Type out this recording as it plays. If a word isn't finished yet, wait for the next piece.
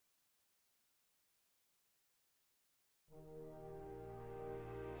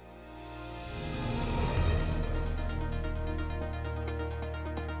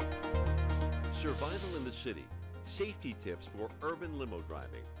Survival in the city. Safety tips for urban limo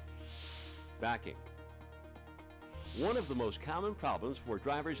driving. Backing. One of the most common problems for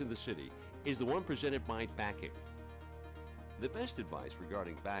drivers in the city is the one presented by backing. The best advice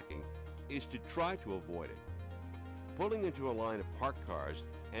regarding backing is to try to avoid it. Pulling into a line of parked cars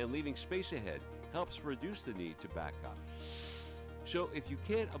and leaving space ahead helps reduce the need to back up. So if you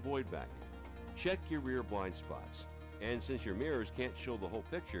can't avoid backing, check your rear blind spots. And since your mirrors can't show the whole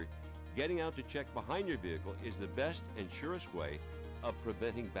picture, getting out to check behind your vehicle is the best and surest way of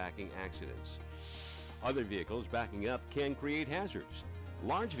preventing backing accidents. Other vehicles backing up can create hazards.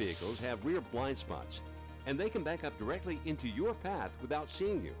 Large vehicles have rear blind spots, and they can back up directly into your path without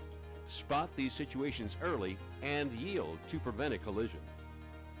seeing you. Spot these situations early and yield to prevent a collision.